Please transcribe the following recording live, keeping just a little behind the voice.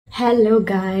Hello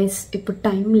guys, ఇప్పుడు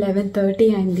time 11:30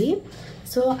 అయింది.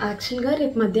 So యాక్చువల్గా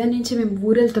రేపు మధ్యాహ్నం నుంచి మేము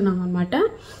ఊరు వెళ్తున్నాం అనమాట,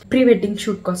 ప్రీ వెడ్డింగ్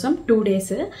షూట్ కోసం 2 days.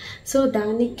 సో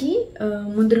దానికి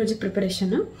ముందు రోజు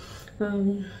ప్రిపరేషన్.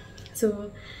 సో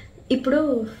ఇప్పుడు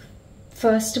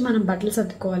ఫస్ట్ మనం బట్టలు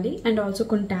సర్దుకోవాలి అండ్ ఆల్సో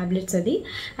కొన్ని ట్యాబ్లెట్స్. అది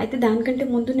అయితే దానికంటే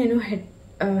ముందు నేను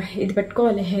ఇది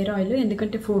పెట్టుకోవాలి, హెయిర్ ఆయిల్.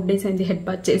 ఎందుకంటే 4 days అయింది హెడ్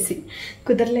బాత్ చేసి,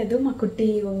 కుదరలేదు మా కుట్టి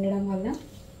ఉండడం వల్ల.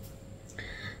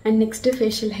 అండ్ నెక్స్ట్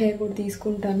ఫేషియల్ హెయిర్ కూడా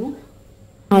తీసుకుంటాను.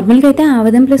 నార్మల్గా అయితే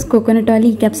ఆవదం ప్లస్ కోకోనట్ ఆయిల్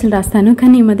ఈ క్యాప్సిల్ రాస్తాను,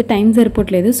 కానీ ఈ మధ్య టైం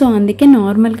సరిపోవట్లేదు. సో అందుకే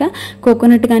నార్మల్గా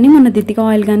కోకోనట్ కానీ మొన్న దితికా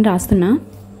ఆయిల్ కానీ రాస్తున్నా.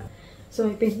 సో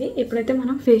అయిపోయింది. ఇప్పుడైతే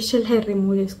మనం ఫేషియల్ హెయిర్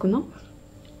రిమూవ్ చేసుకుందాం.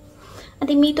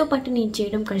 అది మీతో పాటు నేను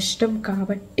చేయడం కష్టం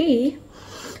కాబట్టి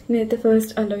నేనైతే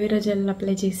ఫస్ట్ అలోవెరా జెల్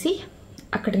అప్లై చేసి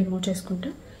అక్కడ రిమూవ్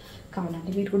చేసుకుంటా.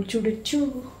 కావాలండి మీరు కూడా చూడొచ్చు.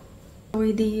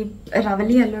 ఇది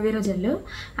Ravali aloe vera gel.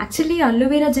 Actually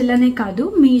aloe vera gel అనే కాదు,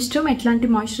 మీ ఇష్టం ఎట్లాంటి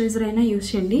మాయిశ్చరైజర్ అయినా యూజ్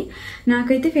చేయండి.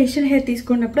 నాకైతే ఫేషియల్ హెయిర్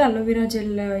తీసుకున్నప్పుడు అలోవెరా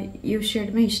జెల్ యూజ్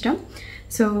చేయడమే ఇష్టం.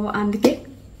 సో అందుకే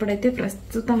ఇప్పుడైతే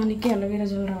ప్రస్తుతానికి అలోవెరా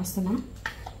జెల్ రాస్తున్నా.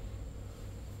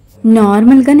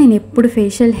 నార్మల్గా నేను ఎప్పుడు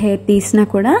ఫేషియల్ హెయిర్ తీసినా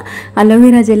కూడా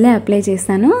అలోవెరా జెల్లే అప్లై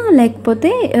చేస్తాను.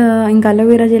 లేకపోతే ఇంకా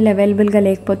అలోవెరా జెల్ అవైలబుల్గా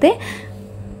లేకపోతే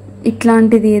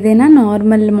ఇట్లాంటిది ఏదైనా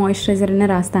నార్మల్ మాయిశ్చరైజర్ అయినా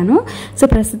రాస్తాను. సో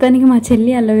ప్రస్తుతానికి మా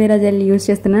చెల్లి అలోవెరా జెల్ యూజ్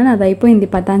చేస్తున్నాను, అది అయిపోయింది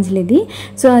పతాంజలిది.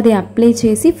 సో అది అప్లై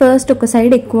చేసి ఫస్ట్ ఒక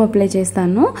సైడ్ ఎక్కువ అప్లై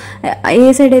చేస్తాను. ఏ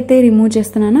సైడ్ అయితే రిమూవ్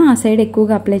చేస్తున్నానో ఆ సైడ్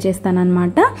ఎక్కువగా అప్లై చేస్తాను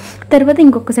అనమాట. తర్వాత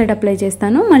ఇంకొక సైడ్ అప్లై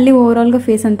చేస్తాను. మళ్ళీ ఓవరాల్గా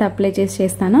ఫేస్ అంతా అప్లై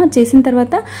చేస్తాను. అది చేసిన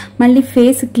తర్వాత మళ్ళీ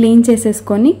ఫేస్ క్లీన్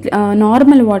చేసేసుకొని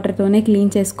నార్మల్ వాటర్తోనే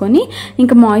క్లీన్ చేసుకొని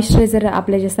ఇంకా మాయిశ్చరైజర్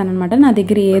అప్లై చేస్తాను అనమాట. నా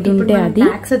దగ్గర ఏది ఉంటే అది.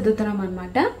 సర్దుతున్నాం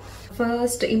అనమాట.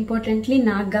 ఫస్ట్ ఇంపార్టెంట్లీ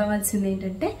నాకు కావాల్సింది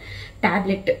ఏంటంటే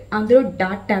ట్యాబ్లెట్, అందులో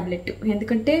డాట్ ట్యాబ్లెట్.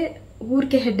 ఎందుకంటే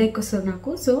ఊరికే హెడేక్ వస్తుంది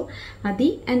నాకు. సో అది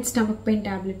అండ్ స్టమక్ పెయిన్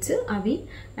ట్యాబ్లెట్స్ అవి.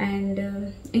 అండ్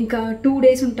ఇంకా 2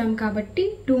 days ఉంటాం కాబట్టి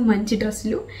 2 మంచి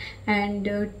డ్రెస్సులు అండ్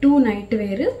 2 నైట్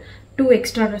వేర్, 2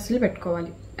 ఎక్స్ట్రా డ్రెస్సులు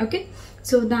పెట్టుకోవాలి. ఓకే,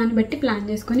 సో దాన్ని బట్టి ప్లాన్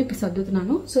చేసుకొని ఇప్పుడు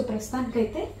సర్దుతున్నాను. సో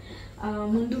ప్రస్తుతానికైతే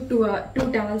ముందు 2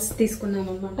 టవల్స్ తీసుకున్నాను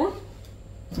అనమాట.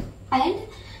 అండ్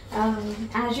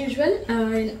యాజ్ యూజువల్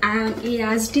ఈ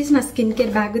యాజ్ ఇట్ ఈస్ నా స్కిన్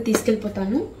కేర్ బ్యాగ్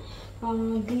తీసుకెళ్ళిపోతాను.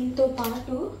 దీంతో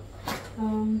పాటు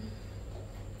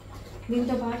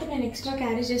నేను ఎక్స్ట్రా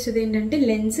క్యారీ చేసేది ఏంటంటే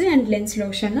lens and lens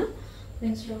lotion.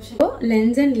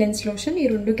 Lens and lens lotion ఈ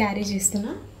 2 క్యారీ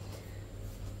చేస్తున్నా.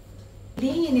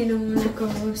 ఇది నాకు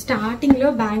స్టార్టింగ్లో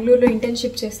బెంగళూరులో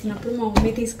ఇంటర్న్షిప్ చేస్తున్నప్పుడు మా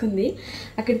మమ్మీ తీసుకుంది.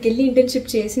 అక్కడికి వెళ్ళి ఇంటర్న్షిప్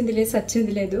చేసింది లేదు,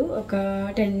 సచ్చింది లేదు. ఒక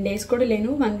 10 days కూడా లేను,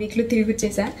 1 weekలో తిరిగి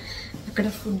వచ్చేసా. అక్కడ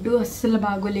ఫుడ్ అస్సలు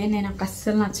బాగోలే, నాకు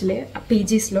అస్సలు నచ్చలే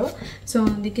పీజీస్లో. సో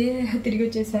అందుకే తిరిగి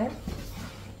వచ్చేసా.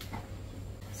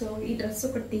 సో ఈ డ్రెస్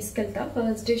ఒకటి తీసుకెళ్తా,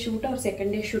 first day shoot or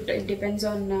second day shoot, it depends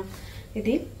on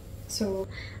ఇది. సో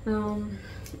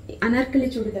అనార్కలి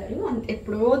చూడిదారు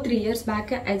ఎప్పుడో 3 years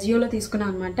బ్యాక్ అజియోలో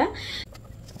తీసుకున్నాను అనమాట.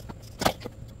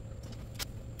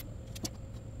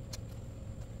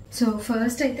 సో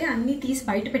ఫస్ట్ అయితే అన్నీ తీసి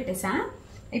బయట పెట్టేసా.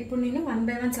 ఇప్పుడు నేను 1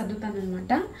 by 1 సర్దుతాను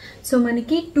అనమాట. సో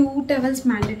మనకి 2 towels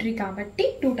మ్యాండేటరీ కాబట్టి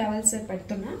 2 towels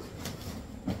పెడుతున్నా.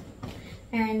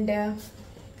 అండ్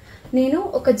నేను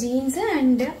ఒక జీన్స్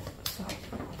అండ్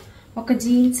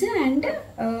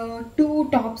 2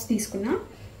 tops తీసుకున్నా.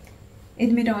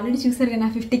 ఇది మీరు ఆల్రెడీ చూసారు కదా,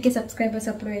 50K సబ్స్క్రైబర్స్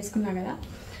అప్పుడు వేసుకున్నా కదా.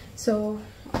 సో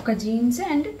ఒక జీన్స్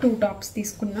అండ్ 2 tops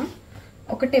తీసుకున్నా.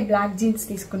 ఒకటే బ్లాక్ జీన్స్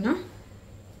తీసుకున్నా.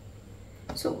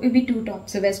 సో ఇవి 2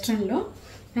 tops వెస్ట్రన్లో.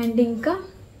 అండ్ ఇంకా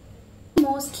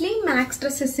మోస్ట్లీ మ్యాక్స్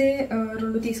డ్రెస్సెసే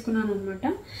 2 తీసుకున్నాను అనమాట.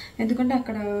 ఎందుకంటే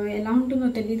అక్కడ ఎలా ఉంటుందో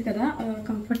తెలియదు కదా,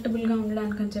 కంఫర్టబుల్గా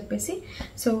ఉండడానికి అని చెప్పేసి.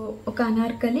 సో ఒక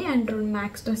అనార్కలి అండ్ 2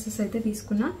 మ్యాక్స్ డ్రెస్సెస్ అయితే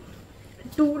తీసుకున్నా.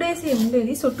 2 days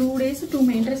ఉండేది. సో 2 days 2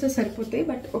 మెయిన్ డ్రెస్సెస్ సరిపోతాయి,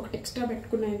 బట్ ఒకటి ఎక్స్ట్రా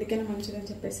పెట్టుకున్నా ఎందుకైనా మంచిదని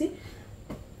చెప్పేసి.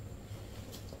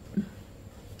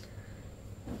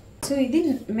 సో ఇది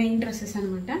మెయిన్ డ్రెస్సెస్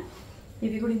అనమాట.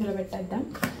 ఇవి కూడా ఇందులో పెట్టేద్దాం.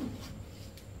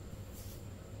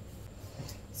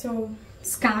 సో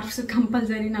స్కార్ఫ్స్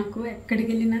కంపల్సరీ, నాకు ఎక్కడికి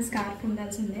వెళ్ళినా స్కార్ఫ్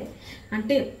ఉండాల్సిందే,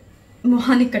 అంటే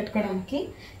మొహానికి కట్టుకోవడానికి.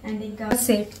 అండ్ ఇంకా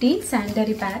సేఫ్టీ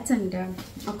శానిటరీ ప్యాడ్స్ అండ్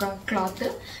ఒక cloth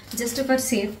just for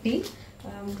safety.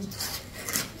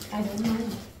 I don't know,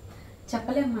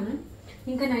 చెప్పలేము మనం.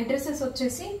 ఇంకా నైట్ డ్రెస్సెస్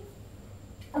వచ్చేసి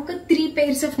ఒక 3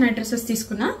 pairs ఆఫ్ నైట్ డ్రెస్సెస్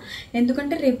తీసుకున్నా.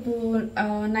 ఎందుకంటే రేపు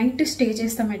నైట్ స్టే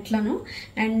చేస్తాం ఎట్లానో,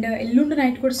 అండ్ ఎల్లుండి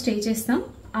నైట్ కూడా స్టే చేస్తాం.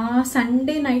 ఆ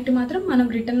సండే నైట్ మాత్రం మనం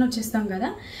రిటర్న్ వచ్చేస్తాం కదా,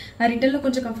 ఆ రిటర్న్లో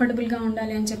కొంచెం కంఫర్టబుల్గా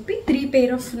ఉండాలి అని చెప్పి 3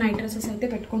 pair ఆఫ్ నైట్ డ్రెస్సెస్ అయితే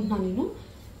పెట్టుకుంటున్నాను నేను.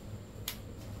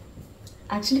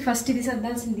 యాక్చువల్లీ ఫస్ట్ ఇది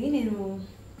సర్దాల్సింది, నేను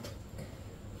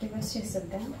రివర్స్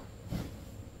చేసేద్దా.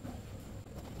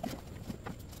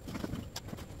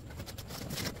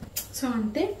 సో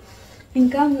అంతే.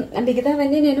 ఇంకా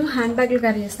మిగతావన్నీ నేను హ్యాండ్ బ్యాగ్లో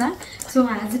క్యారీ చేస్తాను. సో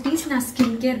యాజ్ ఇట్ ఈస్ నా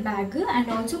skin care bag. And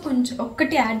also కొంచెం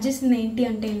ఒక్కటి యాడ్ చేసింది ఏంటి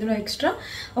అంటే ఇందులో ఎక్స్ట్రా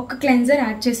ఒక క్లెన్జర్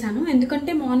యాడ్ చేశాను.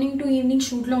 ఎందుకంటే మార్నింగ్ టు ఈవినింగ్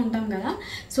షూట్లో ఉంటాం కదా,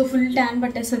 సో ఫుల్ ట్యాన్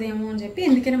పట్టేస్తుందేమో అని చెప్పి,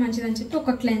 ఎందుకైనా మంచిదని చెప్పి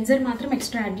ఒక క్లెన్జర్ మాత్రం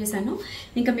ఎక్స్ట్రా యాడ్ చేశాను.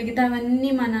 ఇంకా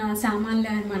మిగతావన్నీ మన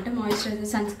సామాన్లే అనమాట, మాయిశ్చరైజర్,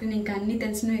 సన్ స్క్రీన్, ఇంకా అన్నీ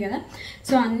తెలిసినవి కదా,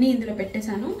 సో అన్నీ ఇందులో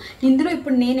పెట్టేశాను. ఇందులో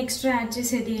ఇప్పుడు నేను ఎక్స్ట్రా యాడ్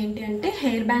చేసేది ఏంటి అంటే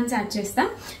హెయిర్ బ్యాండ్స్ యాడ్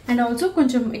చేస్తాను. అండ్ ఆల్సో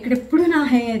కొంచెం ఇక్కడ ఎప్పుడు నా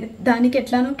హెయిర్ దానికి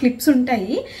ఎట్లానో క్లిప్స్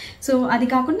ఉంటాయి, సో అది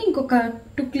కాకుండా ఇంకొక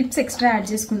 2 క్లిప్స్ ఎక్స్ట్రా యాడ్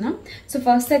చేసుకుందాం. సో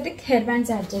ఫస్ట్ అయితే హెయిర్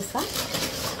బ్యాండ్స్ యాడ్ చేస్తా.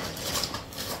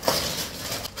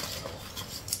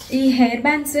 ఈ హెయిర్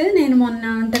బ్యాండ్స్ నేను మొన్న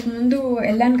అంతకుముందు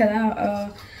వెళ్ళాను కదా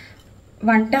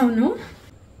 1 టౌన్,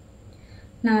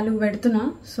 4 పెడుతున్నా.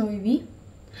 సో ఇవి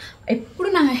ఎప్పుడు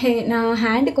నా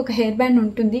హ్యాండ్కి ఒక హెయిర్ బ్యాండ్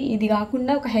ఉంటుంది, ఇది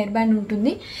కాకుండా ఒక హెయిర్ బ్యాండ్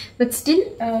ఉంటుంది. బట్ స్టిల్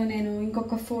నేను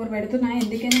ఇంకొక 4 పెడుతున్నా,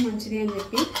 ఎందుకైనా మంచిది అని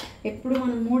చెప్పి. ఎప్పుడు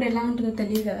మన మూడ్ ఎలా ఉంటుందో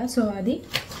తెలియదు కదా, సో అది.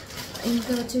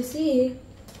 ఇంకా వచ్చేసి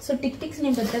సో టిక్స్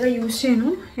నేను పెద్దగా యూజ్ చేయను.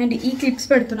 అండ్ ఈ క్లిప్స్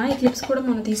పెడుతున్నా, ఈ క్లిప్స్ కూడా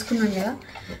మనం తీసుకున్నాం కదా,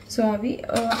 సో అవి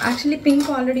యాక్చువల్లీ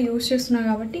పింక్ ఆల్రెడీ యూజ్ చేస్తున్నా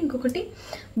కాబట్టి ఇంకొకటి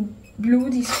బ్లూ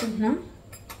తీసుకుంటున్నా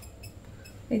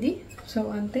ఇది. సో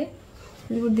అంతే,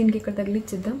 దీనికి ఇక్కడ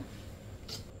తగిలిచ్చిద్దాం.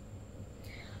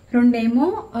 2 ఏమో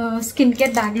స్కిన్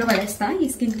కేర్ బ్యాగ్లో పడేస్తా, ఈ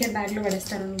స్కిన్ కేర్ బ్యాగ్లో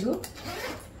పడేస్తా 2.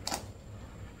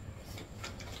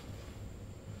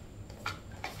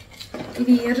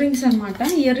 ఇవి ఇయర్ రింగ్స్ అనమాట.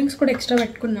 ఇయర్ రింగ్స్ కూడా ఎక్స్ట్రా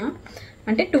పెట్టుకున్నా,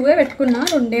 అంటే 2 పెట్టుకున్నా.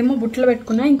 2 ఏమో బుట్టలో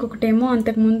పెట్టుకున్నా, ఇంకొకటేమో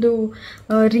అంతకుముందు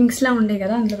రింగ్స్లా ఉండే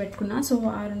కదా అందులో పెట్టుకున్నా. సో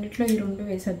ఆ రెండిట్లో ఈ 2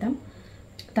 వేసేద్దాం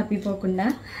తప్పిపోకుండా.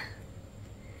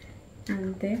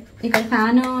 అంతే. ఇక్కడ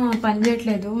ఫ్యాన్ పని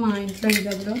చేయట్లేదు మా ఇంట్లో ఈ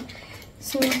గదిలో,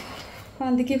 సో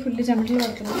అందుకే ఫుల్ చెమటలు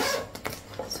పడుతున్నాం.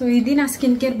 సో ఇది నా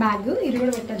స్కిన్ కేర్ బ్యాగ్, ఇది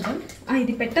కూడా పెట్టద్దాం.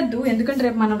 ఇది పెట్టద్దు ఎందుకంటే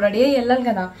రేపు మనం రెడీ అయ్యి వెళ్ళాలి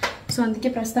కదా, సో అందుకే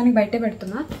ప్రస్తుతానికి బయటే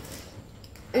పెడుతున్నా.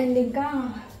 అండ్ ఇంకా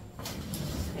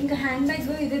హ్యాండ్ బ్యాగ్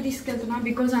ఇదే తీసుకెళ్తున్నా,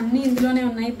 బికాజ్ అన్నీ ఇందులోనే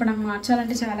ఉన్నాయి. ఇప్పుడు నాకు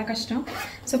మార్చాలంటే చాలా కష్టం.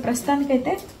 సో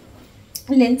ప్రస్తుతానికైతే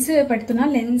లెన్స్ పెడుతున్నా,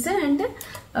 lens and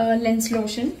lens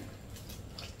lotion.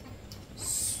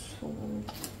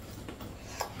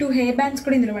 2 hair bands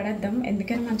కూడా ఇందులో పడేద్దాం,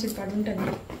 ఎందుకని మంచిది పడి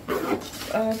ఉంటుంది.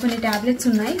 కొన్ని ట్యాబ్లెట్స్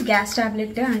ఉన్నాయి, గ్యాస్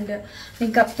ట్యాబ్లెట్ అండ్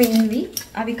ఇంకా పెయిన్వి.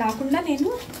 అవి కాకుండా నేను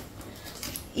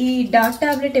ఈ డార్క్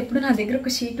ట్యాబ్లెట్ ఎప్పుడు నా దగ్గర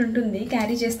ఒక షీట్ ఉంటుంది,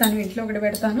 క్యారీ చేస్తాను, ఇంట్లో ఒకటి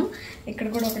పెడతాను, ఇక్కడ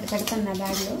కూడా ఒకటి పెడతాను నా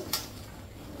బ్యాగ్లో.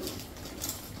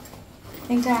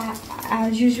 ఇంకా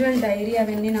యాజ్ యూజువల్ డైరీ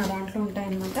అవన్నీ నా దాంట్లో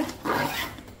ఉంటాయన్నమాట.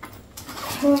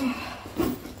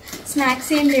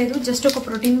 స్నాక్స్ ఏం లేదు, జస్ట్ ఒక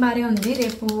ప్రోటీన్ బారే ఉంది,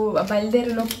 రేపు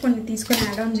బయలుదేరేలోపు కొన్ని తీసుకొని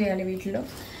యాడ్ ఆన్ చేయాలి వీటిలో.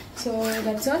 So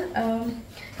that's all.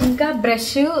 ఇంకా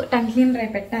బ్రష్, టంగ్ క్లీనర్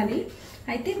అయి పెట్టాలి.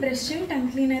 అయితే బ్రష్, టంగ్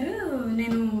క్లీనర్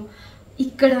నేను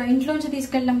ఇక్కడ ఇంట్లోంచి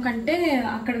తీసుకెళ్ళడం కంటే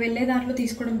అక్కడ వెళ్ళే దారిలో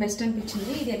తీసుకోవడం బెస్ట్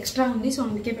అనిపించింది. ఇది ఎక్స్ట్రా ఉంది, సో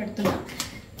అందుకే పెడుతున్నా.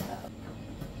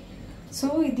 సో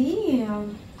ఇది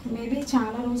మేబీ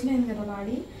చాలా రోజులైంది కదా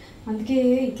వాడి, అందుకే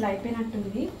ఇట్లా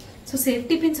అయిపోయినట్టుంది. సో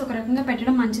సేఫ్టీ పిన్స్ ఒక రకంగా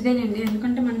పెట్టడం మంచిదేలేండి,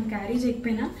 ఎందుకంటే మనం క్యారీ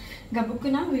చేయకపోయినా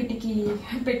గబుక్కున వీటికి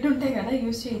పెట్టుంటాయి కదా,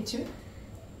 యూజ్ చేయొచ్చు.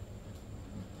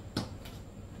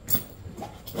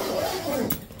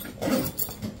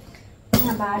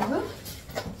 నా బ్యాగ్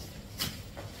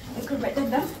ఇక్కడ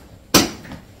పెట్టేద్దాం.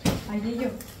 అయ్యో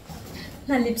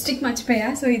నా లిప్స్టిక్ మర్చిపోయా.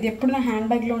 సో ఇది ఎప్పుడు నా హ్యాండ్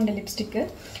బ్యాగ్లో ఉండే లిప్స్టిక్.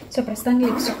 సో ప్రస్తుతానికి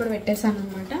లిప్స్టిక్ కూడా పెట్టేశాను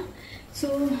అనమాట. సో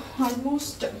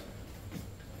ఆల్మోస్ట్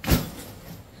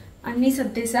అన్నీ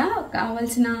సర్దేసా.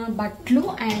 కావాల్సిన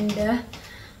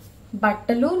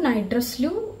బట్టలు, నైట్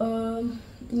డ్రెస్లు,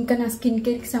 ఇంకా నా స్కిన్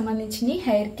కేర్కి సంబంధించినవి,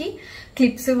 హెయిర్కి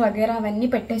క్లిప్స్ వగేరా అవన్నీ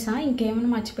పెట్టేసా.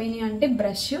 ఇంకేమైనా మర్చిపోయినాయి అంటే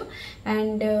బ్రష్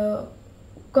అండ్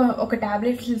ఒక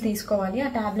ట్యాబ్లెట్లు తీసుకోవాలి, ఆ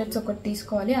ట్యాబ్లెట్స్ ఒకటి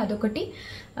తీసుకోవాలి, అదొకటి.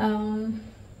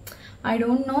 ఐ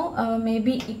డోంట్ నో,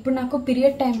 మేబీ ఇప్పుడు నాకు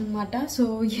పీరియడ్ టైం అనమాట, సో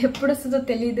ఎప్పుడు వస్తుందో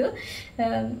తెలీదు.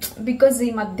 బికాజ్ ఈ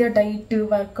మధ్య డైట్,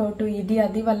 వర్కౌట్, ఇది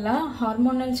అది వల్ల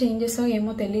హార్మోనల్ చేంజెస్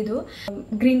ఏమో తెలీదు.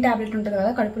 గ్రీన్ ట్యాబ్లెట్ ఉంటుంది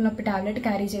కదా, కడుపుల నొప్పి ట్యాబ్లెట్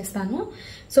క్యారీ చేస్తాను.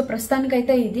 సో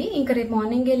ప్రస్తుతానికైతే ఇది. ఇంకా రేపు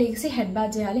మార్నింగే లేచి హెడ్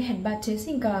బాత్ చేయాలి, హెడ్ బాత్ చేసి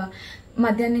ఇంకా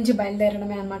మధ్యాహ్నం నుంచి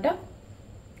బయలుదేరడమే అనమాట.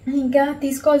 ఇంకా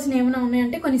తీసుకోవాల్సిన ఏమైనా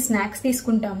ఉన్నాయంటే కొన్ని స్నాక్స్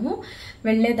తీసుకుంటాము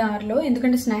వెళ్ళే దారిలో,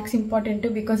 ఎందుకంటే స్నాక్స్ ఇంపార్టెంట్,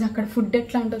 బికాజ్ అక్కడ ఫుడ్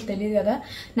ఎట్లా ఉంటుందో తెలియదు కదా.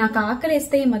 నాకు ఆకలి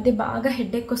వేస్తే ఈ మధ్య బాగా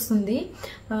హెడేక్ వస్తుంది,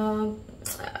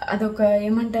 అదొక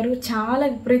ఏమంటారు, చాలా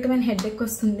విపరీతమైన హెడేక్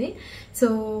వస్తుంది. సో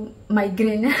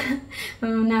మైగ్రేన్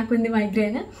నాకుంది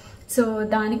మైగ్రేన్. సో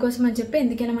దానికోసం అని చెప్పి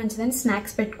ఎందుకైనా మంచిదని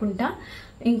స్నాక్స్ పెట్టుకుంటా,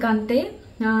 ఇంకా అంతే.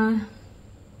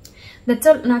 That's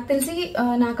all. నాకు తెలిసి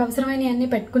నాకు అవసరమైన అన్ని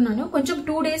పెట్టుకున్నాను. కొంచెం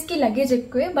 2 డేస్కి లగేజ్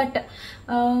ఎక్కువే, బట్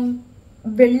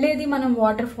వెళ్ళేది మనం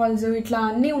వాటర్ ఫాల్స్ ఇట్లా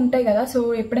అన్నీ ఉంటాయి కదా, సో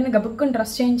ఎప్పుడైనా గబుక్కుని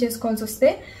డ్రెస్ చేంజ్ చేసుకోవాల్సి వస్తే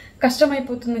కష్టం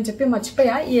అయిపోతుందని చెప్పి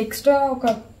మర్చిపోయా. ఈ ఎక్స్ట్రా ఒక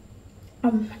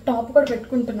టాప్ కూడా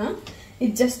పెట్టుకుంటున్నా.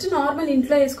 ఇది జస్ట్ నార్మల్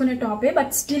ఇంట్లో వేసుకునే టాపే,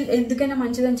 బట్ స్టిల్ ఎందుకైనా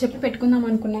మంచిదని చెప్పి పెట్టుకుందాం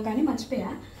అనుకున్నా కానీ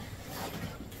మర్చిపోయా.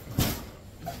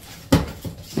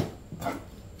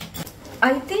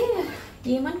 అయితే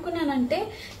ఏమనుకున్నానంటే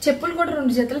చెప్పులు కూడా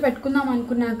 2 జతలు పెట్టుకుందాం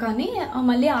అనుకున్నా కానీ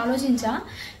మళ్ళీ ఆలోచించా.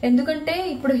 ఎందుకంటే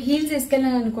ఇప్పుడు హీల్స్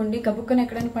వేసుకెళ్ళాను అనుకోండి, గబుక్కని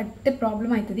ఎక్కడైనా పడితే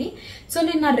ప్రాబ్లం అవుతుంది. సో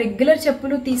నేను నా రెగ్యులర్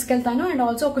చెప్పులు తీసుకెళ్తాను అండ్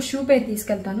ఆల్సో ఒక షూ పేర్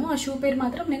తీసుకెళ్తాను. ఆ షూ పేర్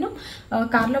మాత్రం నేను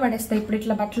కార్లో పడేస్తాను. ఇప్పుడు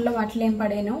ఇట్లా బట్టల్లో వాటిలో ఏం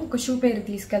పడేను, ఒక షూ పేర్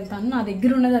తీసుకెళ్తాను. నా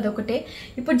దగ్గర ఉన్నది అదొకటే.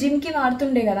 ఇప్పుడు జిమ్కి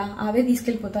వాడుతుండే కదా, అవే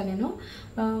తీసుకెళ్ళిపోతాను నేను.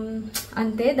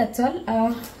 అంతే, దట్స్ ఆల్.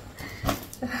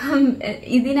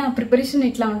 ఇది నా ప్రిపరేషన్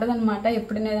ఇట్లా ఉంటుంది అనమాట.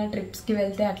 ఎప్పుడైనా ఏదైనా ట్రిప్స్కి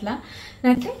వెళ్తే అట్లా,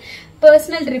 అంటే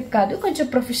పర్సనల్ ట్రిప్ కాదు, కొంచెం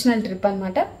ప్రొఫెషనల్ ట్రిప్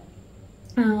అనమాట.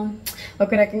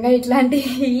 ఒక రకంగా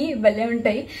ఇట్లాంటివి భలే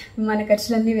ఉంటాయి. మన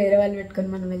ఖర్చులన్నీ వేరే వాళ్ళు పెట్టుకొని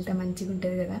మనం వెళ్తే మంచిగా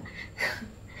ఉంటుంది కదా,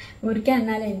 ఊరికే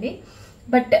అన్నాలేండి.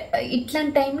 బట్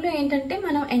ఇట్లాంటి టైంలో ఏంటంటే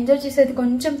మనం ఎంజాయ్ చేసేది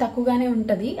కొంచెం తక్కువగానే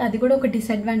ఉంటుంది. అది కూడా ఒక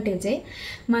డిసడ్వాంటేజే.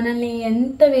 మనల్ని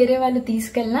ఎంత వేరే వాళ్ళు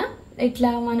తీసుకెళ్ళినా ఇట్లా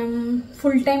మనం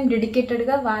ఫుల్ టైం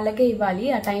డెడికేటెడ్గా వాళ్ళకే ఇవ్వాలి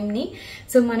ఆ టైంని.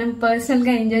 సో మనం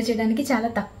పర్సనల్గా ఎంజాయ్ చేయడానికి చాలా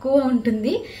తక్కువ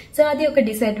ఉంటుంది. సో అది ఒక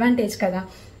డిసడ్వాంటేజ్ కదా,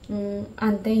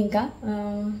 అంతే. ఇంకా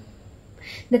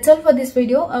that's all for this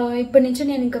video. ఇప్పటి నుంచి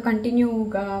నేను ఇంకా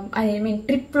కంటిన్యూగా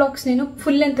ట్రిప్ బ్లాగ్స్, నేను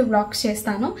ఫుల్ లెంత్ బ్లాగ్స్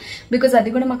చేస్తాను. బికాజ్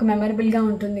అది కూడా మాకు మెమరబుల్గా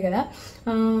ఉంటుంది కదా.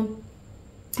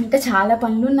 ఇంకా చాలా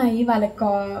పనులు ఉన్నాయి,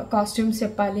 వాళ్ళకి కాస్ట్యూమ్స్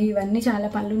చెప్పాలి, ఇవన్నీ చాలా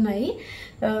పనులు ఉన్నాయి.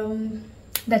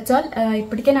 That's all.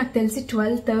 ఇప్పటికే నాకు తెలిసి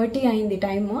 12:30 అయింది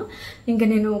టైము. ఇంకా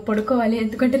నేను పడుకోవాలి,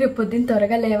 ఎందుకంటే రేపు పొద్దున్న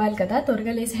త్వరగా లేవాలి కదా.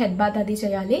 త్వరగా లేసి హెడ్ బాత్ అది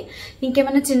చేయాలి.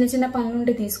 ఇంకేమైనా చిన్న చిన్న పనులు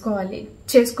ఉంటే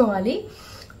చేసుకోవాలి.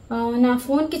 నా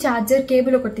ఫోన్కి ఛార్జర్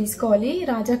కేబుల్ ఒకటి తీసుకోవాలి.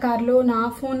 రాజా కార్లో నా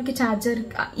ఫోన్కి ఛార్జర్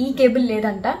ఈ కేబుల్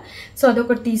లేదంట, సో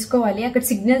అదొకటి తీసుకోవాలి. అక్కడ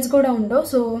సిగ్నల్స్ కూడా ఉండవు.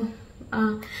 సో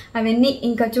అవన్నీ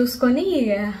ఇంకా చూసుకొని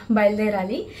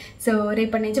బయలుదేరాలి. సో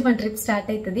రేపటి నుంచి మన ట్రిప్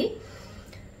స్టార్ట్ అవుతుంది.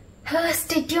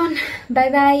 Stay tuned. Bye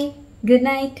bye. Good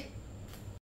night.